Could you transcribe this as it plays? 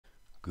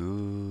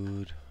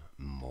Good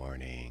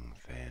morning,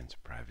 fans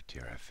of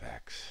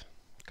PrivateerFX.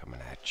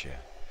 Coming at you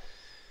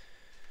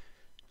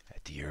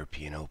at the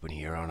European Open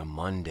here on a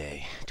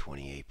Monday,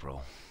 20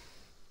 April.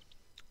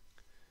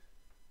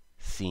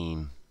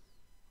 Theme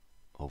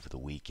over the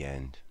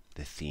weekend.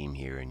 The theme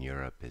here in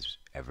Europe is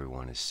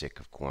everyone is sick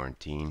of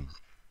quarantine,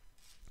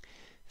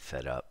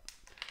 fed up,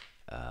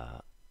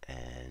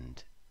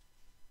 and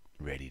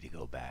ready to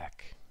go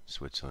back.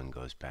 Switzerland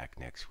goes back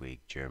next week.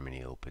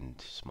 Germany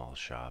opened small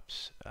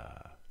shops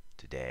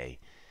today.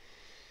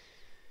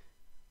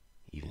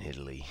 Even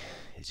Italy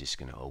is just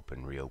going to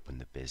reopen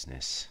the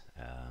business.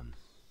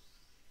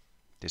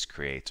 This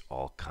creates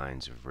all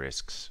kinds of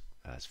risks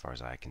as far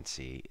as I can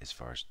see, as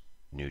far as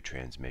new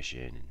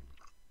transmission.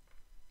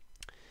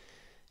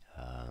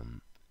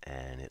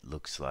 And it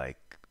looks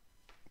like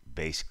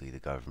basically the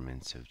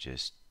governments have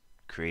just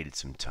created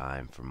some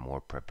time for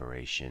more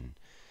preparation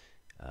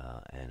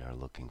and are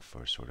looking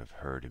for sort of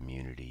herd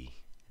immunity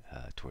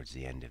towards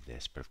the end of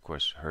this. But of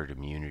course, herd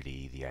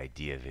immunity, the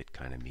idea of it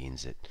kind of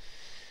means that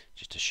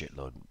just a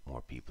shitload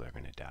more people are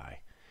going to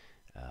die.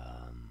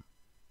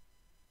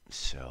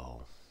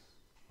 So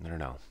I don't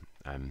know.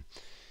 I'm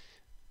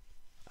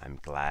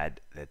glad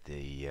that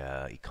the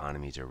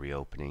economies are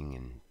reopening,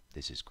 and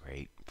this is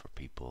great for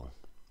people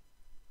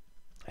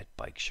at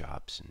bike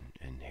shops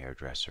and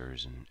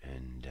hairdressers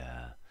and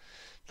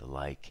the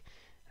like.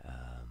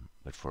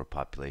 But for a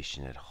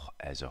population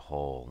as a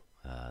whole,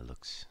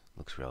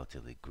 looks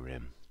relatively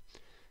grim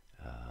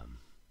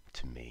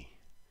to me.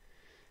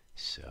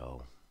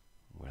 So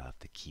we'll have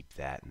to keep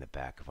that in the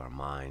back of our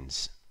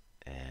minds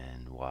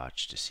and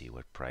watch to see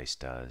what price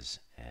does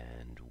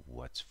and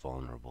what's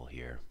vulnerable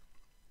here.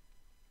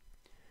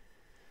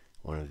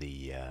 One of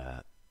the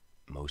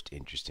most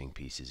interesting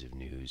pieces of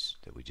news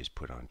that we just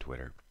put on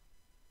Twitter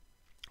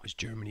was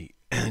Germany.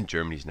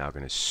 Germany's now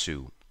going to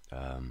sue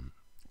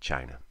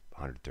China,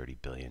 130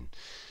 billion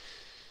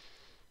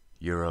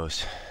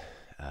euros.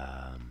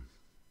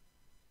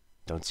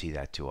 Don't see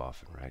that too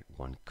often, right?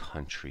 One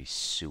country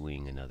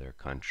suing another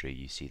country.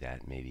 You see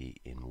that maybe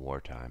in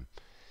wartime.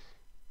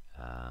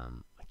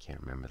 I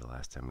can't remember the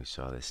last time we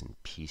saw this in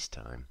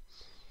peacetime.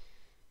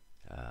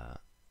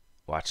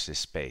 Watch this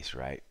space,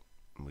 right?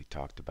 We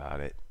talked about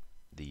it.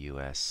 The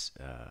U.S.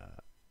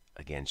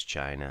 Against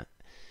China.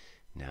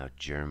 Now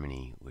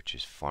Germany, which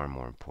is far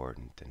more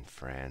important than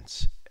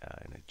France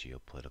in a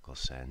geopolitical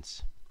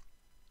sense,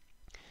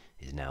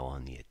 is now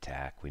on the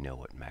attack. We know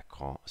what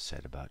Macron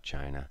said about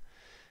China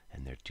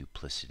and their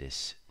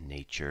duplicitous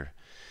nature.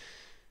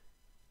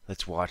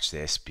 Let's watch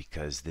this,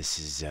 because this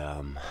is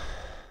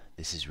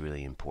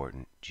really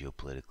important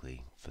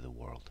geopolitically for the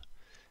world.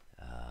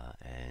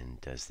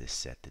 And does this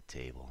set the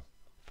table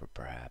for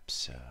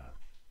perhaps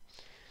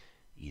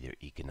either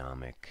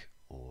economic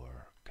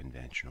or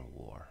conventional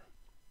war?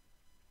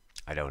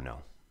 I don't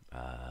know,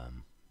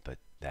 but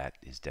that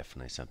is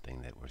definitely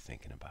something that we're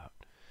thinking about.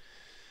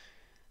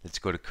 Let's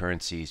go to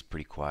currencies.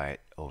 Pretty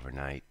quiet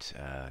overnight,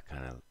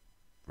 kind of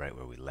right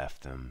where we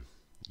left them.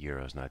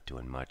 Euro's not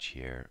doing much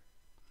here.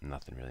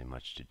 Nothing really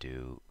much to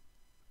do.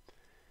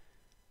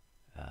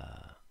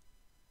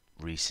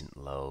 Recent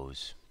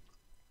lows,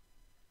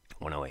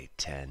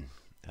 108.10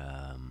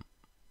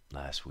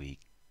 last week,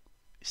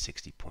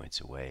 60 points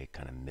away,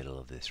 kind of middle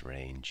of this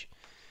range.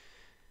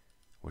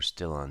 We're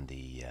still on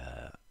the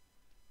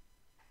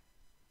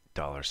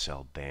dollar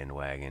sell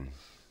bandwagon.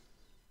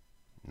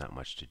 Not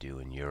much to do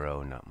in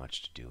euro, not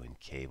much to do in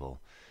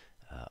cable.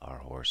 Our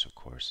horse, of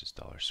course, is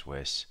dollar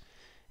Swiss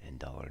and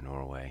dollar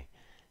Norway.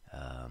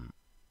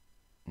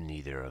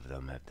 Neither of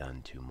them have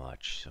done too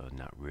much, so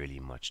not really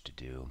much to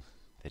do.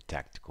 The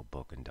tactical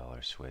book in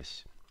dollar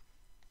Swiss,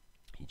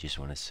 you just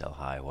want to sell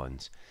high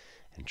ones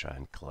and try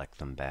and collect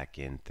them back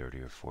in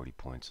 30 or 40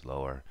 points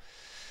lower.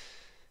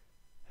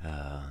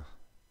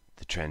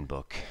 The trend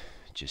book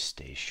just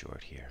stays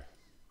short here.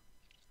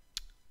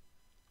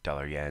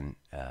 Dollar yen,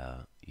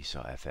 you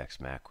saw FX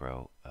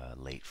Macro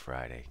late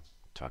Friday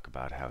talk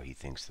about how he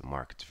thinks the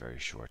market's very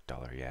short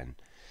dollar yen.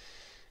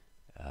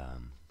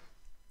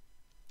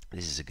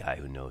 This is a guy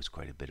who knows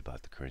quite a bit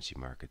about the currency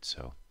market,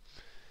 so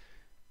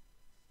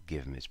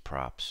give him his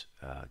props,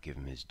 give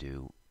him his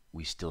due.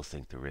 We still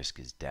think the risk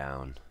is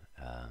down.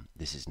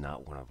 This is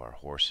not one of our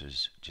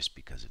horses just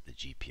because of the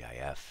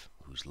GPIF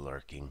who's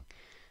lurking,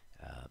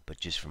 but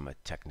just from a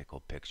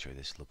technical picture,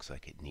 this looks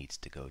like it needs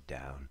to go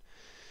down.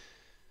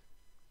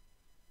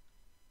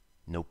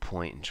 No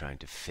point in trying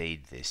to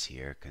fade this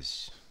here,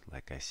 because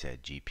like I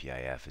said,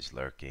 GPIF is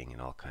lurking and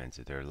all kinds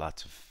of, there are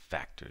lots of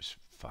factors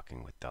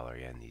fucking with dollar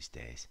yen these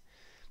days.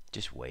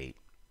 Just wait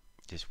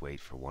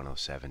for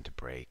 107 to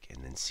break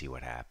and then see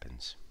what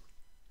happens.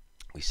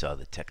 We saw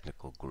the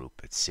technical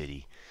group at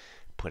Citi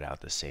put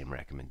out the same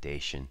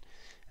recommendation.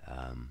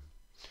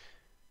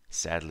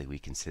 Sadly, we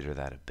consider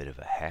that a bit of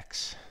a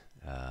hex,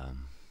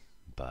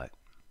 but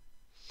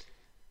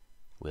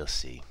we'll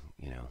see.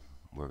 You know,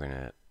 we're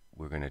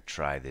gonna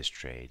try this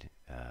trade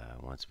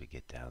once we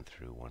get down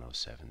through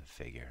 107, the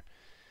figure.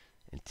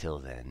 Until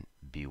then,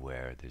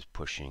 beware. There's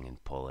pushing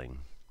and pulling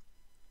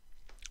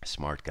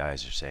Smart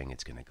guys are saying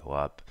it's going to go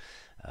up.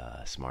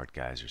 Smart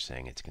guys are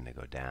saying it's going to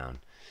go down.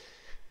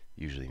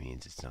 Usually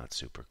means it's not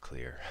super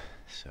clear.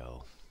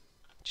 So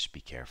just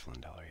be careful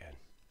in dollar yen.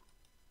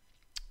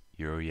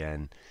 Euro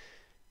yen,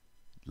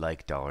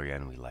 like dollar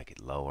yen, we like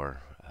it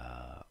lower.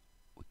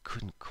 We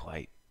couldn't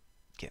quite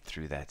get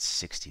through that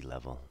 60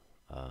 level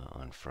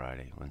on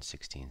Friday,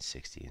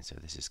 116.60, and so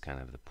this is kind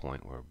of the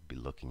point where we'll be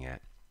looking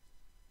at.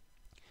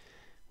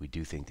 We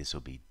do think this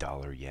will be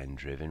dollar yen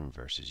driven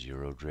versus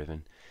euro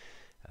driven,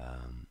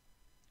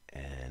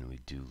 and we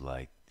do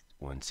like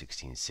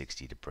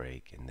 116.60 to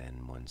break, and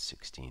then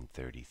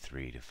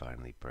 116.33 to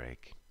finally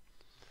break.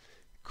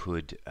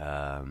 Could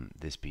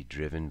this be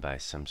driven by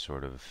some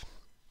sort of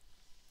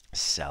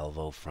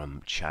salvo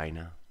from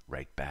China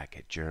right back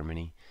at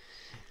Germany?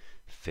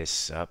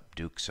 Fists up,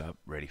 dukes up,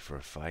 ready for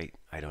a fight?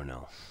 I don't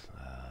know.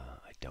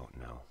 I don't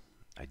know.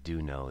 I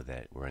do know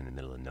that we're in the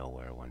middle of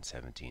nowhere,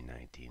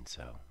 117.19,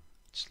 so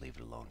just leave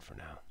it alone for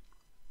now.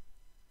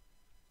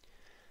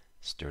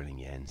 Sterling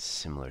yen,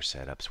 similar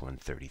setups,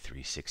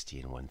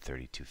 133.60 and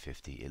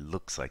 132.50. It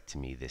looks like to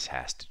me this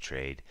has to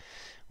trade.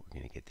 We're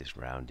going to get this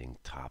rounding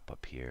top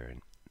up here,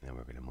 and then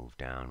we're going to move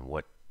down.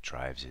 What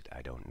drives it?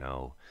 I don't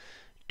know.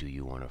 Do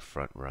you want to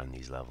front run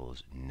these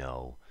levels?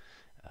 No.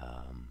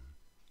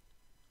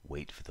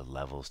 Wait for the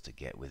levels to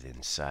get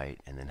within sight,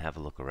 and then have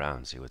a look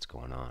around, see what's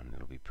going on.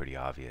 It'll be pretty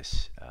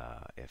obvious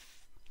if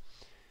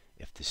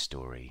the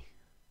story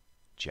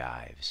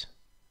jives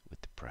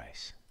with the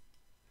price.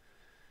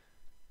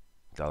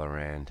 Dollar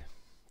rand,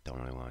 don't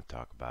really want to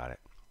talk about it.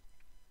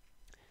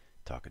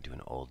 Talking to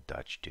an old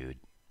Dutch dude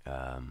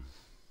who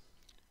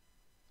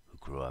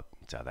grew up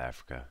in South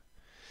Africa,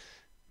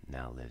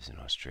 now lives in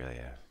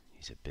Australia.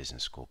 He's a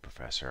business school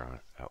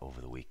professor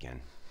over the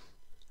weekend.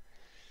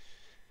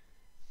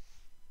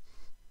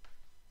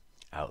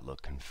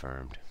 Outlook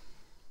confirmed.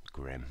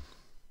 Grim.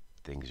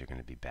 Things are going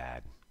to be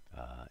bad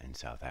in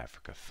South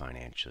Africa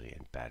financially,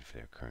 and bad for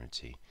their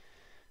currency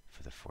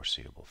for the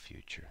foreseeable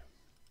future.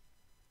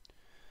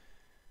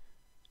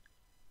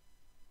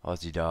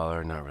 Aussie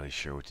dollar, not really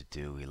sure what to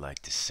do. We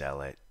like to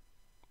sell it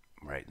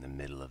right in the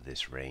middle of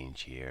this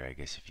range here. I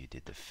guess if you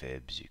did the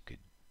fibs, you could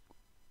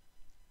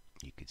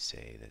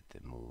say that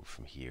the move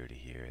from here to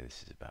here,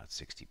 this is about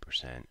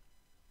 60%.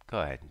 Go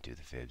ahead and do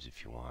the fibs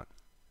if you want,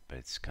 but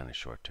it's kind of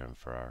short term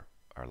for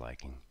our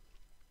liking.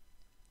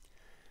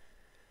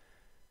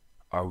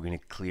 Are we going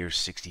to clear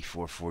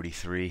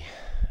 64.43?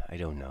 I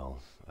don't know.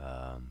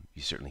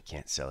 You certainly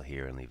can't sell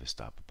here and leave a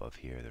stop above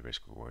here. The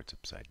risk reward's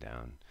upside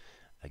down.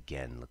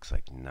 Again, looks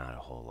like not a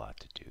whole lot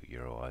to do.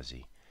 Euro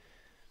Aussie.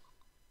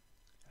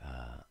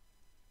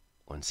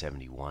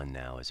 171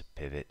 now is a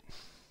pivot.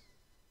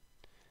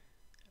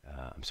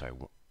 I'm sorry,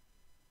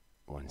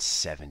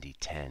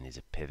 170.10 is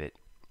a pivot.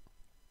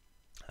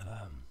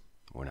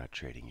 We're not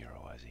trading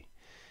Euro Aussie.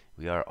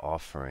 We are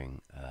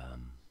offering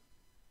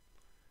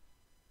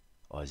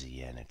Aussie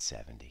yen at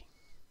 70.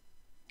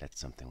 That's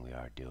something we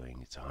are doing.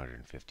 It's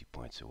 150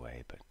 points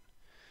away, but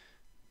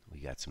we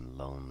got some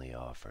lonely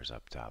offers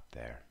up top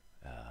there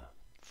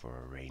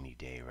for a rainy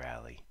day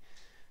rally.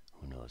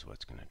 Who knows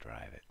what's going to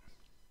drive it?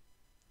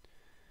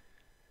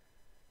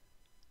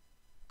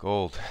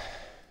 Gold.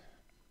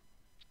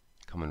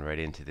 Coming right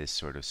into this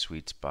sort of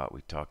sweet spot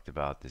we talked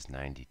about, this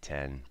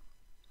 90-10.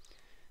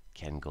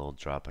 Can gold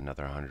drop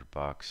another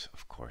 $100?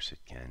 Of course it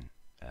can.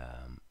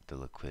 The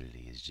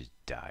liquidity is just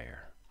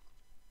dire.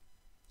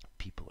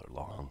 People are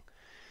long.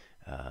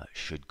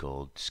 Should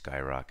gold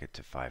skyrocket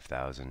to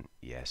 5,000?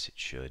 Yes, it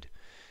should.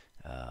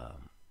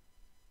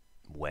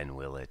 When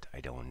will it? I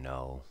don't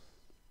know.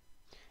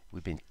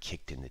 We've been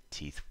kicked in the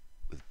teeth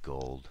with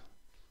gold.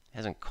 It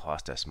hasn't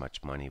cost us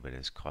much money, but it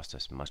has cost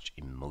us much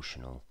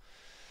emotional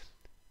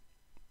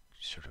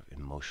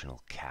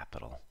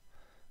capital.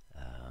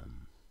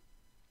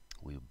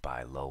 We would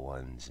buy low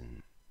ones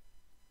and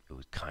it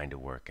would kind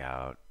of work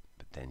out,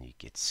 but then you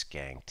get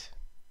skanked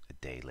a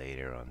day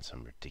later on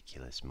some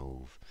ridiculous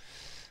move.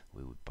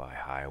 We would buy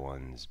high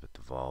ones, but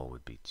the vol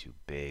would be too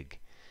big,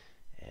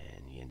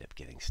 and you end up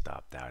getting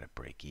stopped out at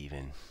break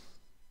even.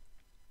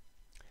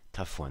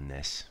 Tough one,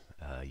 this.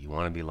 You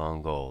want to be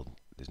long gold.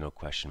 There's no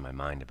question in my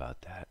mind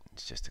about that.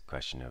 It's just a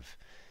question of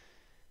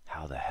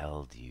how the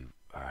hell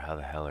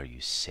are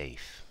you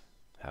safe?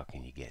 How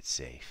can you get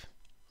safe?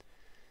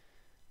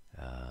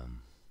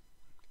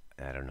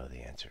 I don't know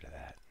the answer to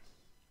that.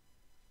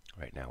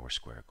 Right now we're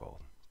square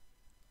gold.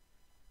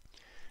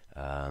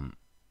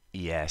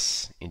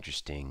 ES,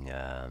 interesting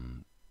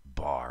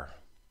bar.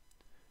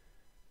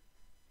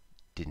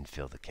 Didn't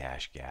fill the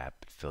cash gap,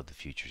 it filled the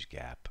futures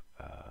gap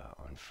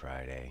on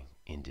Friday.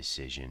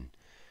 Indecision,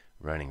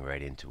 running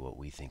right into what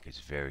we think is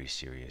very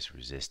serious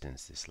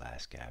resistance. This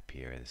last gap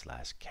here, this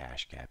last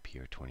cash gap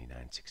here,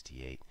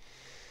 29.68.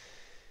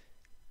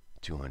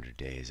 200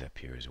 days up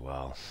here as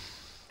well,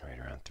 right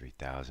around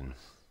 3,000.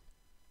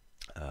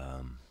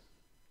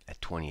 At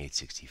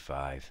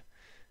 28.65,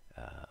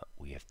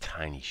 we have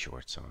tiny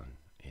shorts on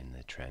in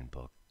the trend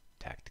book.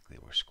 Tactically,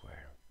 we're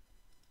square.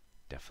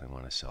 Definitely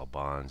want to sell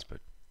bonds, but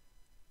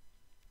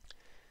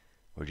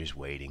we're just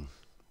waiting.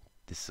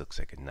 This looks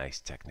like a nice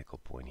technical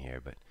point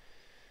here, but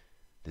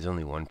there's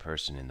only one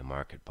person in the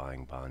market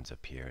buying bonds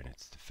up here, and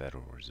it's the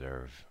Federal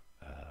Reserve.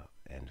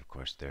 And of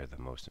course, they're the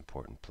most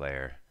important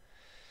player.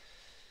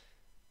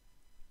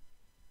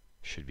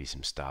 Should be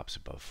some stops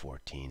above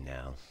 14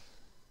 now,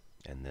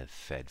 and the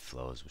Fed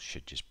flows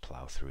should just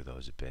plow through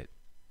those a bit.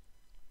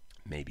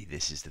 Maybe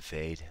this is the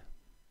fade.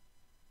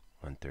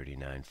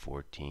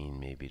 139.14,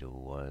 maybe to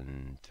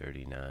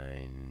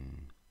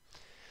 139,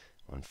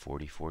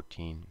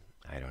 140.14.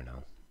 I don't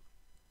know.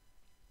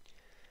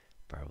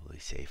 Probably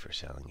safer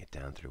selling it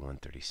down through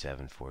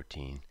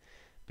 137.14.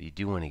 But you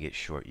do want to get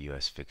short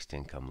U.S. fixed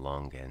income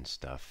long end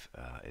stuff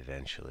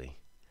eventually.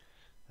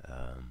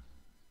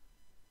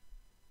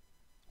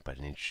 But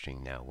an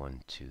interesting now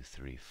 1, 2,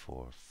 3,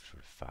 4,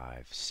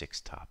 5,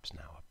 6 tops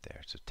now up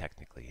there. So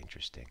technically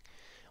interesting.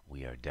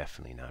 We are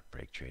definitely not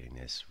break trading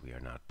this. We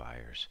are not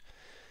buyers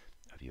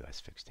of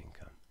U.S. fixed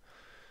income.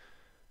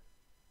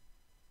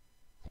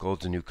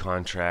 Gold's a new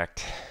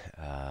contract.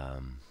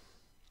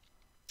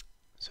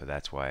 So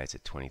that's why it's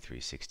at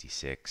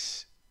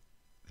 23.66.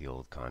 The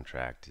old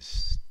contract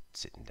is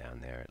sitting down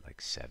there at like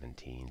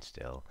 17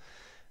 still.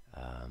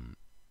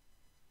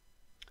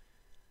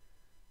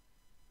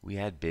 We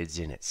had bids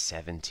in at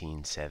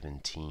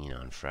 17.17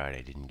 on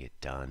Friday. Didn't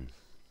get done.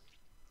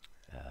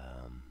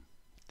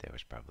 There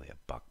was probably a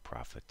buck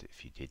profit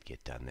if you did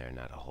get done there.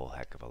 Not a whole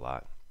heck of a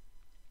lot.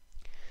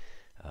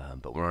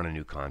 But we're on a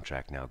new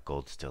contract now.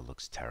 Gold still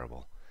looks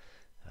terrible.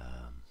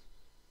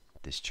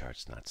 This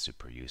chart's not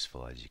super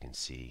useful, as you can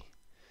see.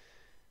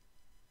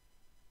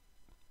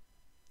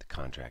 The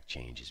contract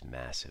change is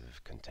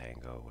massive,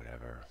 contango,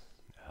 whatever.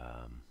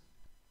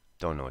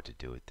 Don't know what to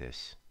do with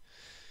this.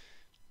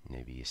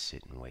 Maybe you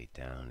sit and wait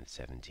down at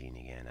 17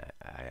 again.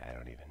 I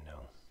don't even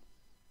know.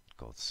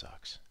 Gold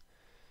sucks.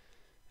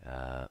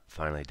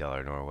 Finally,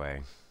 dollar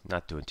Norway.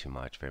 Not doing too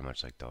much, very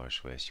much like dollar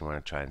Swiss. You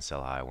want to try and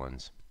sell high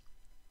ones.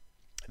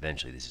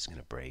 Eventually, this is going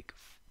to break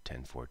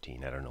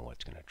 10.14. I don't know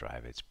what's going to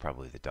drive it. It's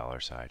probably the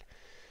dollar side.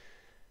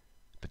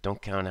 But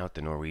don't count out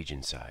the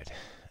Norwegian side.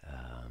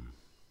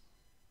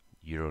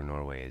 Euro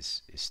Norway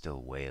is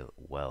still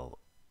well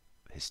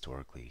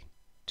historically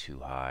too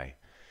high.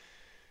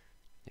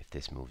 If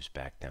this moves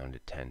back down to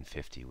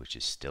 10.50, which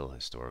is still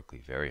historically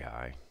very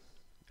high,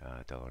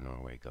 dollar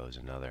Norway goes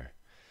another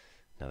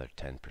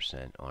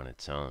 10% on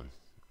its own.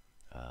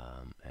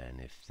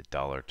 And if the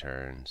dollar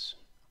turns,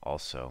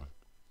 also,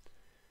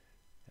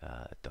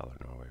 dollar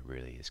Norway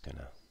really is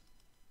gonna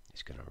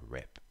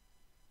rip.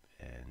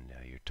 And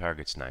your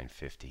target's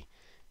 9.50,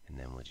 and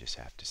then we'll just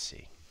have to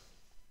see.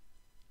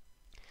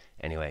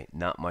 Anyway,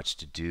 not much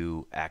to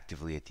do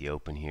actively at the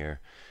open here.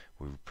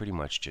 We're pretty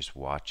much just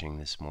watching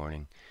this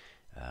morning,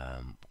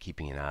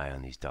 keeping an eye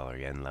on these dollar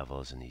yen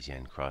levels and these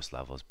yen cross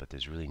levels, but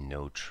there's really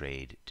no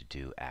trade to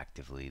do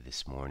actively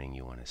this morning.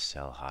 You want to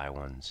sell high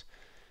ones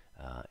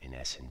in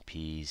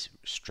S&Ps,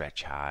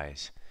 stretch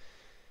highs,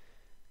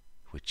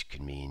 which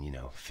could mean,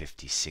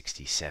 50,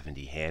 60,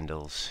 70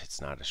 handles. It's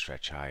not a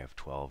stretch high of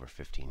 12 or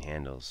 15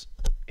 handles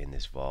in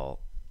this vol.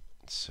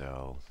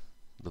 So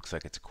looks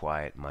like it's a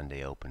quiet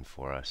Monday open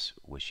for us.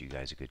 Wish you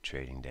guys a good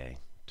trading day.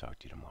 Talk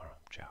to you tomorrow.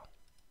 Ciao.